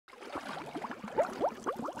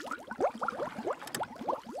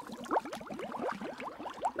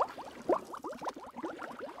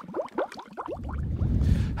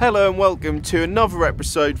Hello and welcome to another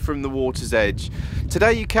episode from the water's edge.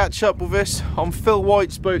 Today you catch up with us on Phil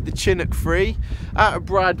White's boat, the Chinook III, out of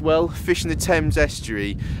Bradwell, fishing the Thames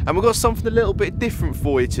estuary. And we've got something a little bit different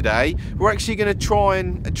for you today. We're actually going to try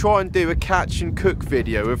and do a catch and cook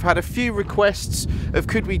video. We've had a few requests of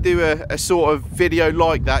could we do a sort of video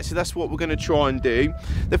like that, so that's what we're going to try and do.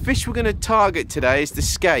 The fish we're going to target today is the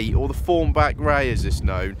skate, or the Thornback Ray as it's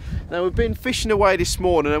known. Now we've been fishing away this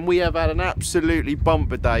morning and we have had an absolutely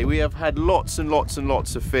bumper day. We have had lots and lots and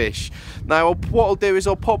lots of fish. Now what I'll do is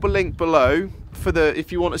I'll pop a link below for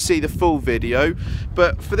if you want to see the full video,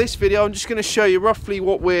 but for this video I'm just going to show you roughly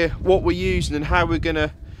what we're using and how we're going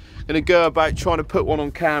to go about trying to put one on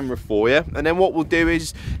camera for you. And then what we'll do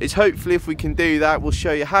is hopefully, if we can do that, we'll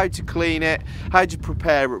show you how to clean it, how to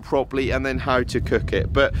prepare it properly, and then how to cook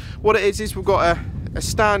it. But what it is we've got a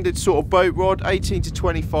standard sort of boat rod, 18 to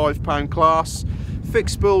 25 pound class,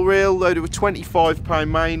 fixed spool reel loaded with 25 pound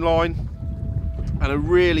main line, and a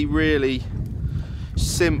really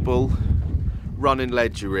simple running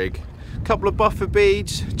ledger rig. A couple of buffer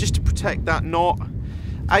beads just to protect that knot,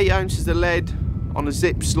 8 ounces of lead on a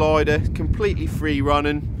zip slider, completely free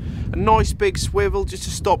running, a nice big swivel just to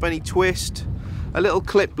stop any twist, a little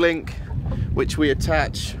clip link which we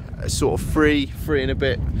attach a sort of three and a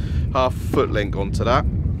bit half foot link onto that.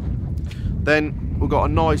 Then we've got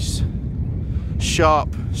a nice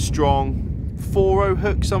sharp strong 4-0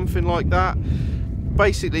 hook, something like that.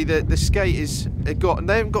 Basically the skate they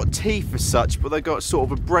haven't got teeth as such, but they've got sort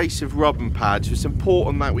of abrasive rubbing pads, so it's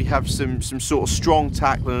important that we have some sort of strong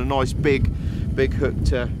tackle and a nice big hook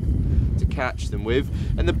to catch them with.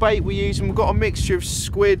 And the bait we're using, we've got a mixture of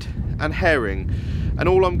squid and herring, and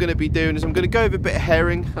all I'm going to be doing is I'm going to go with a bit of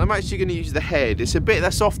herring, and I'm actually going to use the head. It's a bit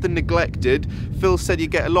that's often neglected. Phil said you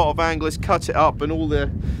get a lot of anglers cut it up and all the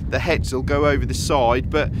heads will go over the side,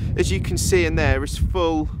 but as you can see in there, it's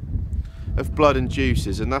full of blood and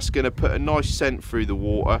juices, and that's going to put a nice scent through the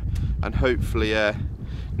water and hopefully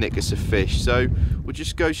nick us a fish. So we'll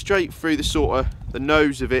just go straight through the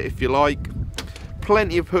nose of it, if you like.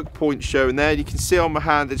 Plenty of hook points showing there. You can see on my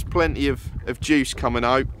hand there's plenty of juice coming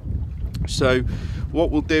out. So what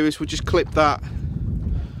we'll do is we'll just clip that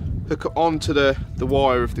hook onto the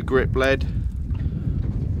wire of the grip lead,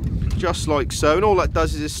 just like so, and all that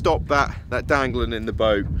does is stop that dangling in the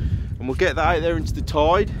boat. And we'll get that out there into the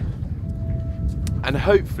tide, and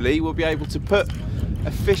hopefully we'll be able to put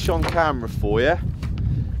a fish on camera for you,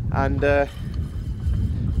 and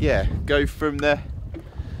yeah, go from the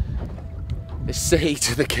sea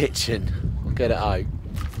to the kitchen. We'll get it out.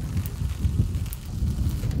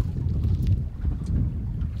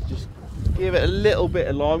 Just give it a little bit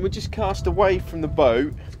of line. We'll just cast away from the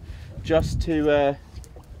boat just to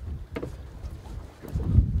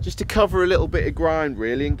cover a little bit of ground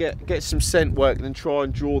really, and get some scent work, and then try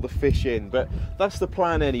and draw the fish in. But that's the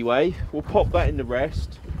plan anyway. We'll pop that in the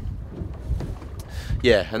rest,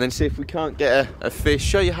 yeah, and then see if we can't get a fish,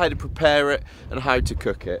 show you how to prepare it and how to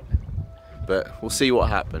cook it, but we'll see what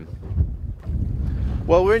happens.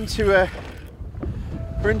 Well, we're into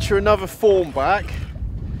another Thornback.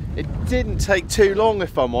 It didn't take too long,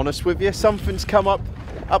 if I'm honest with you. Something's come up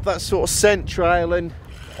that sort of scent trail and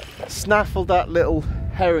snaffled that little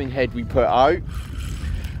herring head we put out,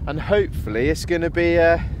 and hopefully it's going to be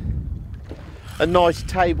a nice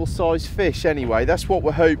table sized fish anyway. That's what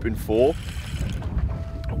we're hoping for.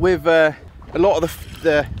 With a lot of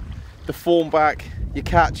the Thornback you're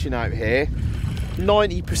catching out here,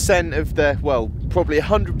 90% of probably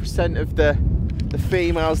 100% of the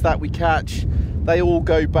females that we catch, they all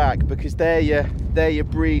go back because they're your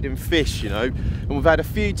breeding fish, you know. And we've had a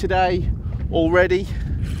few today already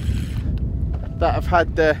that have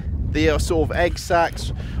had the sort of egg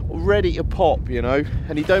sacs ready to pop, you know,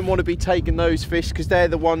 and you don't want to be taking those fish because they're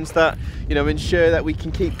the ones that, you know, ensure that we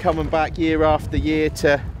can keep coming back year after year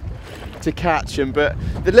to catch them. But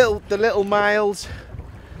the little males,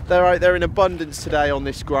 they're out there in abundance today on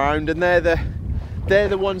this ground, and they're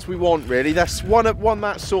the ones we want really. That's one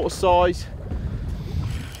that sort of size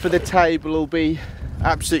for the table will be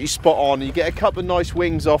absolutely spot on. You get a couple of nice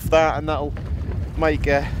wings off that, and that'll make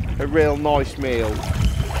a real nice meal.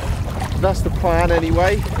 That's the plan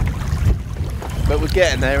anyway, but we're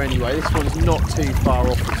getting there anyway. This one's not too far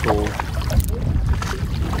off at all.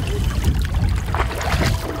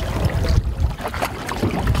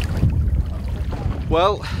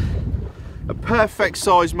 Well, a perfect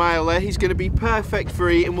size male there. He's going to be perfect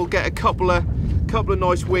for eating. We'll get a couple of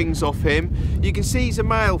nice wings off him. You can see he's a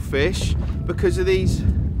male fish because of these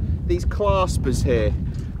claspers here.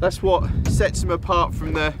 That's what sets them apart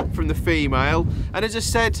from the female. And as I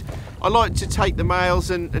said, I like to take the males,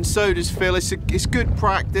 and so does Phil. It's good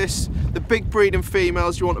practice. The big breeding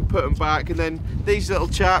females, you want to put them back, and then these little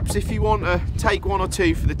chaps, if you want to take 1 or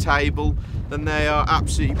 2 for the table, then they are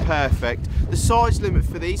absolutely perfect. The size limit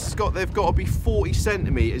for these, they've got to be 40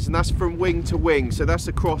 centimetres, and that's from wing to wing, so that's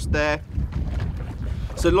across there.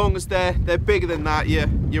 So long as they're bigger than that,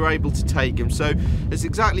 you're able to take them. So that's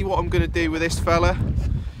exactly what I'm going to do with this fella.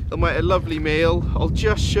 He'll make a lovely meal. I'll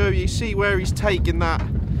just show you, see where he's taking that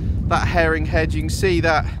herring head. You can see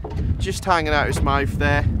that just hanging out his mouth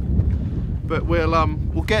there. But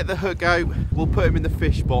we'll get the hook out, we'll put him in the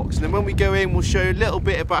fish box, and then when we go in, we'll show you a little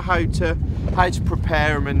bit about how to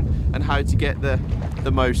prepare them and how to get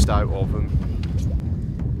the most out of them.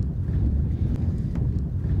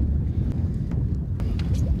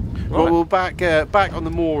 Right. Well, we're back on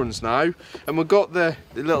the moorings now, and we've got the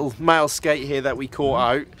little male skate here that we caught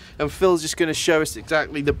out, and Phil's just going to show us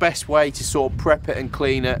exactly the best way to sort of prep it and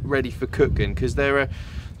clean it ready for cooking, because they're a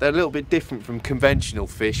little bit different from conventional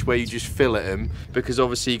fish where you just fillet them, because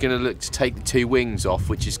obviously you're going to look to take the 2 wings off,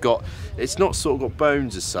 which has got, it's not sort of got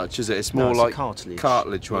bones as such, is it? It's more like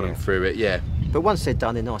cartilage running through it, yeah. But once they're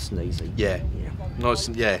done, they're nice and easy. Yeah. Nice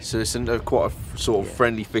and, yeah, so it's quite a sort of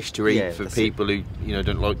friendly fish to eat for people who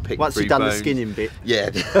don't like picking once through you've done bones. the skinning bit.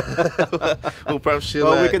 Yeah. Well, perhaps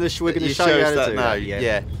we're going to show you how to do now. that.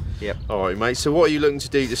 Yeah. Yep. All right, mate. So what are you looking to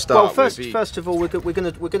do to start? Well, first of all, we're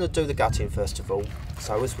going to do the gutting first of all.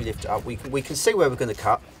 So as we lift it up, we can see where we're going to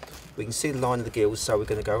cut. We can see the line of the gills. So we're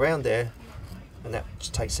going to go around there, and that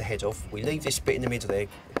just takes the head off. We leave this bit in the middle there.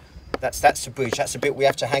 That's the bridge. That's the bit we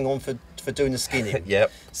have to hang on for doing the skinning.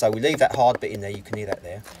 Yep. So we leave that hard bit in there. You can hear that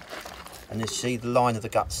there, and you see the line of the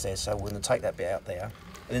guts there. So we're going to take that bit out there,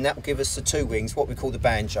 and then that will give us the 2 wings, what we call the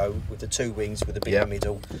banjo, with the 2 wings with the bit in the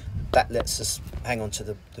middle. That lets us hang on to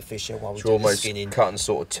the fish here while we do the skinning. Cutting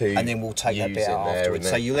sort of 2, and then we'll take that bit out afterwards.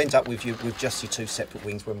 So you'll end up with just your 2 separate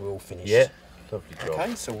wings when we're all finished. Yeah. Lovely job.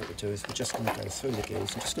 Okay, so what we'll do is we're just going to go through the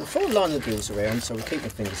gills. I'm just going to follow the line of the gills around, so we keep the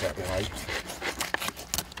fingers out of the way.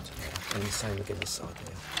 And the same again this side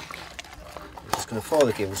there. We're just going to follow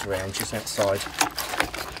the gills around just outside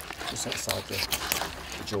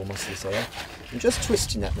the jaw muscles there. I'm just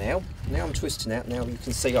twisting that now. Now I'm twisting out. Now you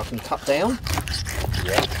can see I can cut down.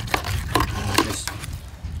 Yeah. And just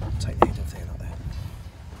take the head off there like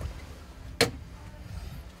that.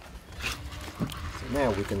 So now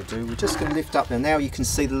we're going to do, we're just going to lift up now. Now you can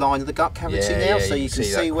see the line of the gut cavity now, so you can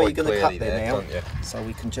see where you're going to cut there now. So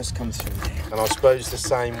we can just come through there. And I suppose the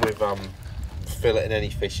same with filleting any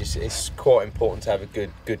fish. It's quite important to have a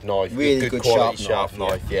good knife, really good quality sharp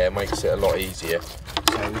knife. Yeah, it makes it a lot easier.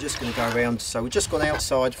 So we're just going to go around. So we've just gone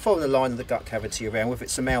outside, following the line of the gut cavity around. Whether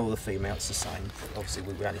it's a male or the female, it's the same. Obviously,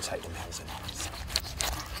 we only take the males anyway. So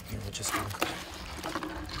we're just going to,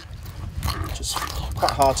 just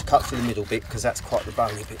quite hard to cut through the middle bit because that's quite the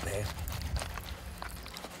bony bit there.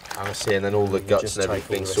 I see, and then all the guts and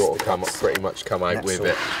everything sort of pretty much come out with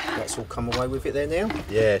it. That's all come away with it there now.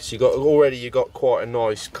 Yeah, so you got quite a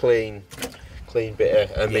nice clean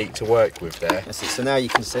bit of meat to work with there. That's it. So now you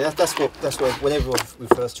can see that's what whenever everyone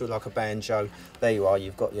refers to it like a banjo, there you are.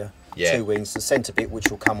 You've got your 2 wings, the centre bit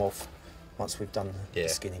which will come off once we've done the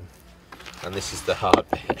skinning. And this is the hard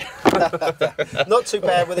bit. Not too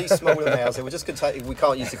bad with these smaller males. We're just going to take. We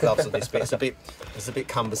can't use the gloves on this bit. It's a bit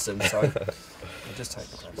cumbersome. So we'll just take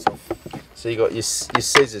the gloves off. So you got your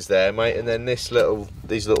scissors there, mate, and then these little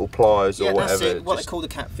pliers or whatever. That's it. What they call the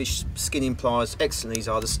catfish skinning pliers. Excellent. These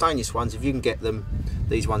are the stainless ones. If you can get them,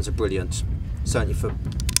 these ones are brilliant. Certainly for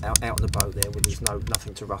out on the boat there, where there's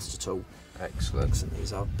nothing to rust at all. Excellent.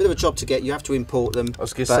 These are a bit of a job to get. You have to import them. I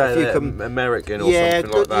was going to say if you can, American or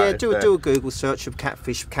something like that. Yeah, do a Google search of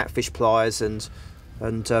catfish pliers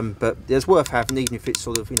but it's worth having, even if it's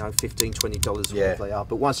sort of $15, $20 or whatever they are.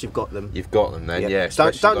 But once you've got them, then. Yeah.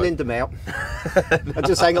 Don't lend them out. And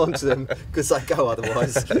just hang on to them because they go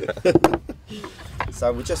otherwise.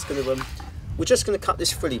 So we're just going to cut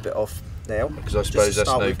this frilly bit off now. Because I suppose that's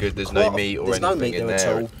no good. There's no meat or anything in there. There's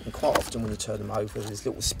no meat there at all. And quite often when you turn them over, there's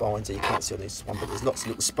little spines that you can't see on this one, but there's lots of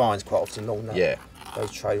little spines quite often along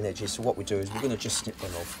those trailing edges. So what we do is we're going to just snip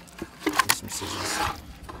them off with some scissors.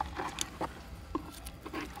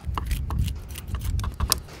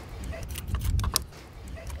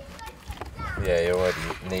 Yeah, you're already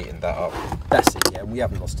neatened that up. That's it. Yeah, and we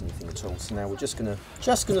haven't lost anything at all. So now we're just gonna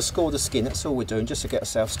score the skin. That's all we're doing, just to get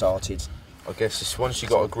ourselves started. I guess it's once you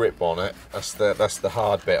got a grip on it, that's the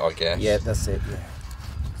hard bit, I guess. Yeah, that's it. Yeah.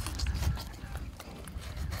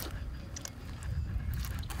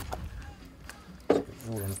 So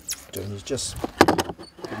all I'm doing is just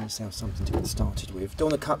giving Nice to have something to get started with. Don't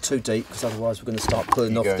want to cut too deep because otherwise we're going to start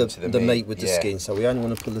pulling off the meat with the skin. So we only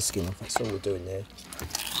want to pull the skin off. That's all we're doing there.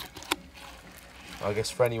 I guess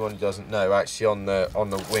for anyone who doesn't know, actually on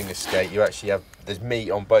the winger skate, you actually have there's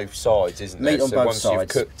meat on both sides, isn't there? Meat on both sides. So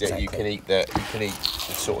once you've cooked it, you can eat the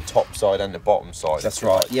sort of top side and the bottom side. That's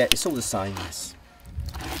right. Yeah, it's all the same. Yes.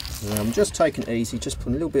 So I'm just taking it easy, just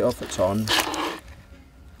putting a little bit off at a time.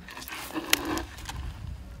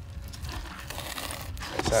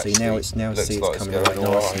 See now it's like coming out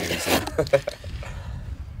nice and easy.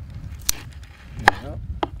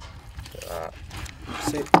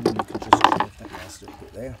 That's it. And then you can just leave that last little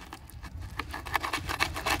bit there.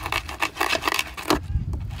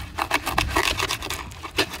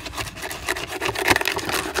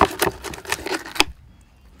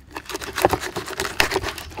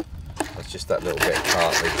 That's just that little bit of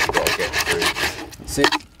cartilage you've got to get through. That's it.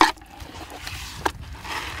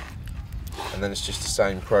 And then it's just the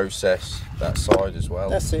same process that side as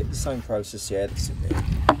well. That's it, the same process, yeah, that's it there.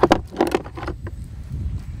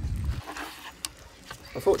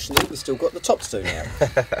 Unfortunately, we've still got the top to do now.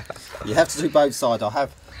 You have to do both sides. I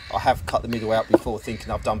have cut the middle out before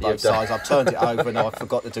thinking I've done both sides. I've turned it over and I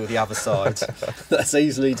forgot to do the other side. That's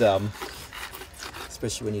easily done,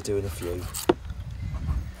 especially when you're doing a few.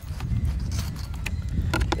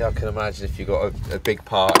 Yeah, I can imagine if you've got a big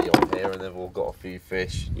party on here and they've all got a few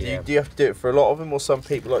fish. Yeah. Do you have to do it for a lot of them, or some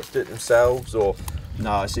people like to do it themselves? Or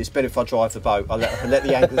no, it's better if I drive the boat. I let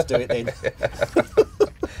the anglers do it then.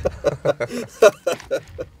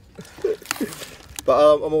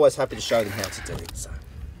 But I'm always happy to show them how to do it. So.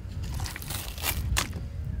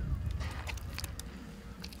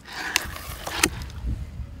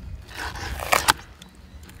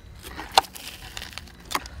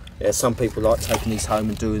 Yeah, some people like taking these home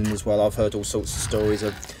and doing them as well. I've heard all sorts of stories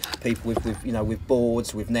of people with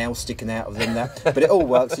boards with nails sticking out of them. But it all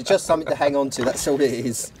works. It's just something to hang on to. That's all it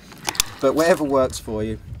is. But whatever works for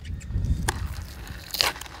you.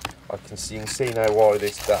 you can see now why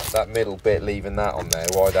that middle bit, leaving that on there,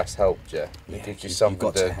 why that's helped you. It gives you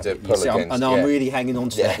something to pull against. And I'm really hanging on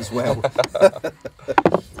to that as well.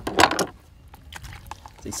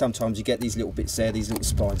 See, sometimes you get these little bits there, these little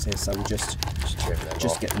spines here, so we just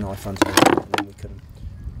get the knife under there, and then we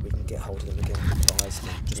can get hold of them again with the pliers.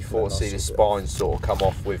 You thought to see the spines sort of come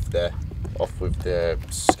off with the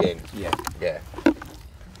skin. Yeah. Yeah.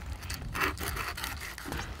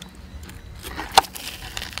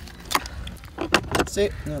 That's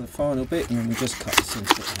it. Now the final bit, and then we just cut this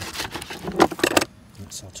into it.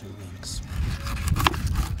 That's our two wings.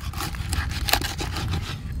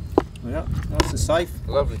 Yeah, nice and safe.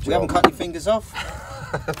 Lovely job. We haven't cut your fingers off.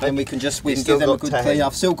 Then we can give them a good clean.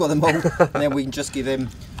 I've still got them all, and then we can just give them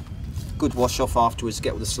a good wash off afterwards,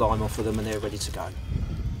 get all the slime off of them, and they're ready to go.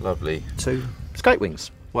 Lovely. 2 skate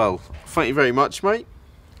wings. Well, thank you very much, mate.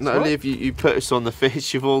 Not only have you put us on the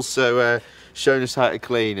fish, you've also shown us how to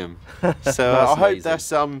clean them. So I hope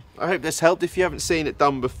that's helped. If you haven't seen it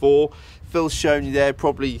done before, Phil's shown you there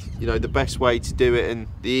probably the best way to do it and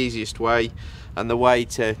the easiest way. And the way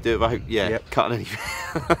to do it, cutting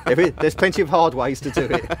anything. There's plenty of hard ways to do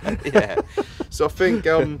it. Yeah. So I think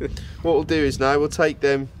what we'll do is now we'll take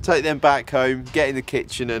them back home, get in the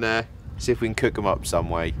kitchen, and see if we can cook them up some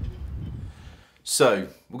way. So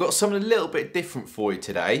we've got something a little bit different for you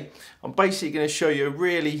today. I'm basically going to show you a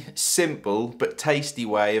really simple but tasty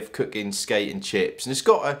way of cooking skate and chips, and it's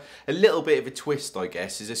got a little bit of a twist, I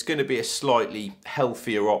guess, as it's going to be a slightly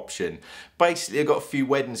healthier option. Basically, I've got a few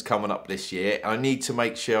weddings coming up this year, and I need to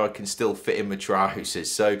make sure I can still fit in my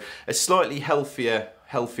trousers, so a slightly healthier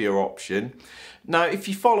option. Now, if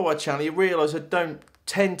you follow our channel, you realise I don't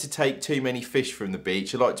tend to take too many fish from the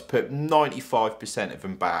beach. I like to put 95% of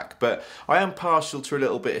them back, but I am partial to a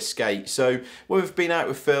little bit of skate. So when we've been out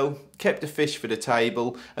with Phil, kept the fish for the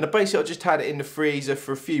table, and I just had it in the freezer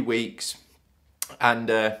for a few weeks, and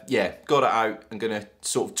yeah, got it out. I'm gonna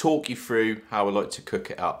sort of talk you through how I like to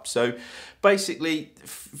cook it up. So basically,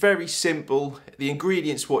 very simple. The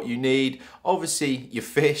ingredients, what you need, obviously your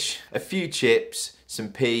fish, a few chips, some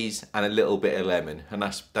peas, and a little bit of lemon, and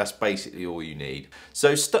that's basically all you need.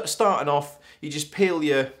 So starting off, you just peel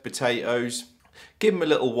your potatoes, give them a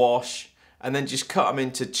little wash, and then just cut them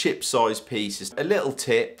into chip-sized pieces. A little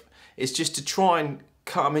tip is just to try and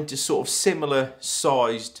cut them into sort of similar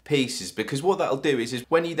sized pieces, because what that'll do is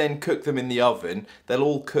when you then cook them in the oven, they'll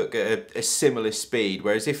all cook at a similar speed,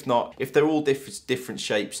 whereas if they're all different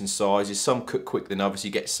shapes and sizes, some cook quicker than others, you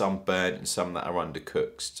get some burnt and some that are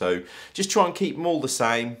undercooked. So just try and keep them all the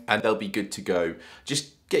same and they'll be good to go.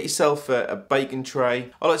 Just get yourself a baking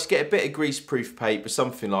tray. I like to get a bit of greaseproof paper,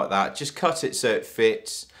 something like that. Just cut it so it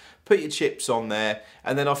fits. put your chips on there,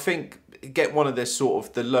 and then I think get one of the sort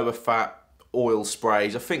of the lower fat oil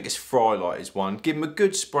sprays. I think it's Frylight is one. Give them a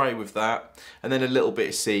good spray with that, and then a little bit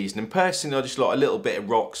of seasoning. Personally, I just like a little bit of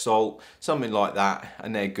rock salt, something like that,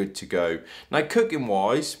 and they're good to go. Now, cooking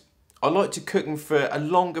wise, I like to cook them for a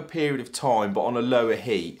longer period of time, but on a lower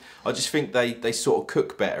heat. I just think they sort of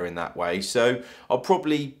cook better in that way. So I'll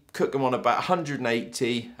probably cook them on about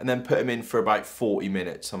 180 and then put them in for about 40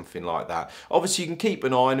 minutes, something like that. Obviously you can keep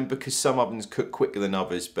an eye on them because some ovens cook quicker than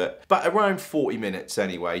others, but around 40 minutes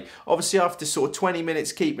anyway. Obviously after sort of 20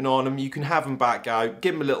 minutes keeping on them, you can have them back out,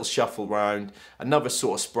 give them a little shuffle round, another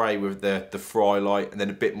sort of spray with the Frylight, and then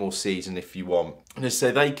a bit more season if you want. And as I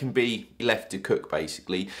say, they can be left to cook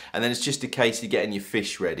basically, and then it's just a case of getting your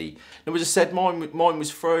fish ready. Now, as I said, mine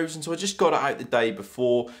was frozen, so I just got it out the day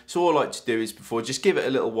before. So all I like to do is just give it a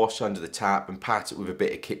little wash under the tap and pat it with a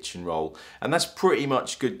bit of kitchen roll, and that's pretty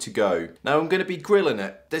much good to go. Now I'm going to be grilling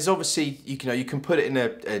it. There's obviously, you can put it in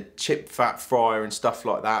a chip fat fryer and stuff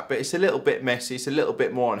like that, but it's a little bit messy, it's a little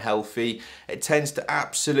bit more unhealthy. It tends to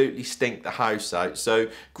absolutely stink the house out, so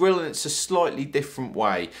grilling it's a slightly different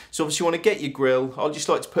way. So obviously you want to get your grill. I'll just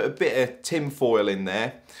like to put a bit of tin foil in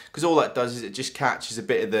there, because all that does is it just catches a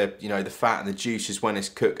bit of the the fat and the juices when it's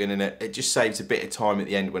cooking, and it just saves a bit of time at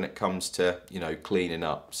the end when it comes to cleaning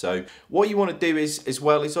up. So what you want to do is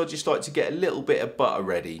I just like to get a little bit of butter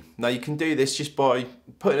ready. Now you can do this just by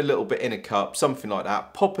putting a little bit in a cup, something like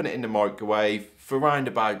that, popping it in the microwave for around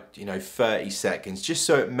about 30 seconds, just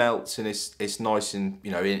so it melts and it's nice and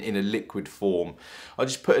in a liquid form. I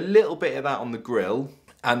just put a little bit of that on the grill,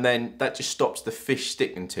 and then that just stops the fish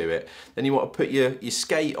sticking to it. Then you want to put your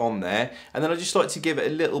skate on there, and then I just like to give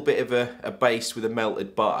it a little bit of a base with a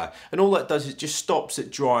melted butter, and all that does is just stops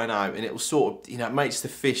it drying out, and it will sort of it makes the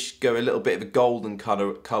fish go a little bit of a golden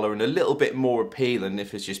colour and a little bit more appealing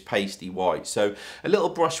if it's just pasty white. So a little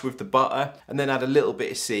brush with the butter, and then add a little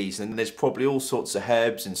bit of seasoning. There's probably all sorts of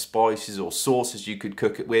herbs and spices or sauces you could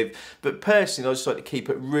cook it with, but personally I just like to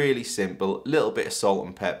keep it really simple. A little bit of salt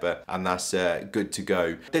and pepper, and that's good to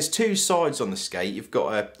go. There's two sides on the skate. You've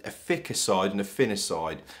got a thicker side and a thinner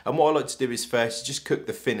side, and what I like to do is first just cook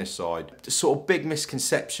the thinner side. The sort of big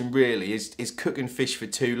misconception really is cooking fish for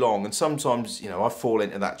too long, and sometimes I fall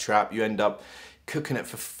into that trap. You end up cooking it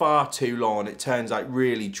for far too long and it turns out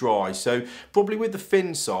really dry. So probably with the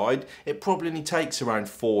thin side, it probably only takes around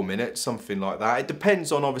 4 minutes, something like that. It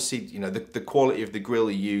depends on obviously the quality of the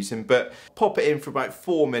grill you're using, but pop it in for about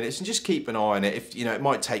 4 minutes and just keep an eye on it. If it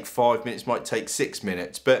might take 5 minutes, might take 6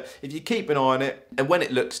 minutes, but if you keep an eye on it, and when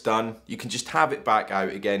it looks done, you can just have it back out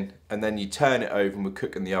again, and then you turn it over and we're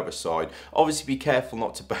cooking the other side. Obviously be careful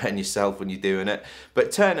not to burn yourself when you're doing it,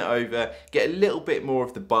 but turn it over, get a little bit more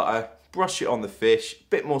of the butter, brush it on the fish,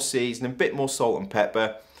 bit more seasoning, bit more salt and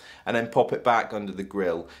pepper, and then pop it back under the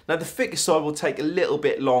grill. Now the thicker side will take a little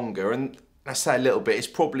bit longer, and I say a little bit, it's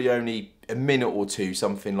probably only a minute or two,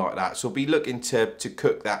 something like that. So we'll be looking to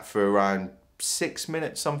cook that for around 6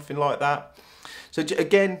 minutes, something like that. So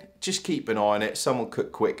again, just keep an eye on it. Some will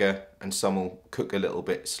cook quicker and some will cook a little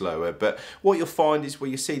bit slower. But what you'll find is where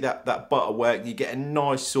you see that butter work, you get a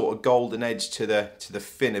nice sort of golden edge to the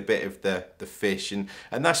thinner bit of the fish, and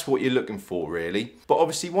that's what you're looking for really. But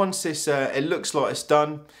obviously once this it looks like it's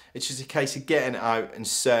done, it's just a case of getting it out and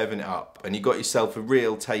serving it up, and you got yourself a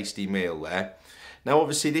real tasty meal there. Now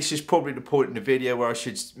obviously this is probably the point in the video where I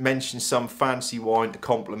should mention some fancy wine to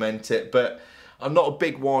complement it, but I'm not a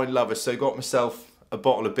big wine lover, so I got myself a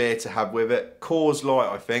bottle of beer to have with it. Coors Light,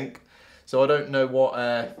 I think. So I don't know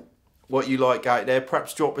what you like out there.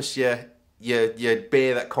 Perhaps drop us your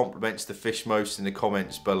beer that complements the fish most in the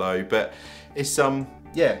comments below. But it's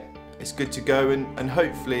yeah, it's good to go, and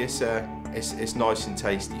hopefully it's nice and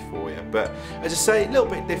tasty for you. But as I say, a little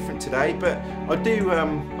bit different today, but I do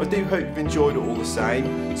hope you've enjoyed it all the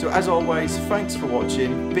same. So as always, thanks for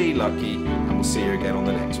watching, be lucky, and we'll see you again on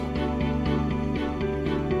the next one.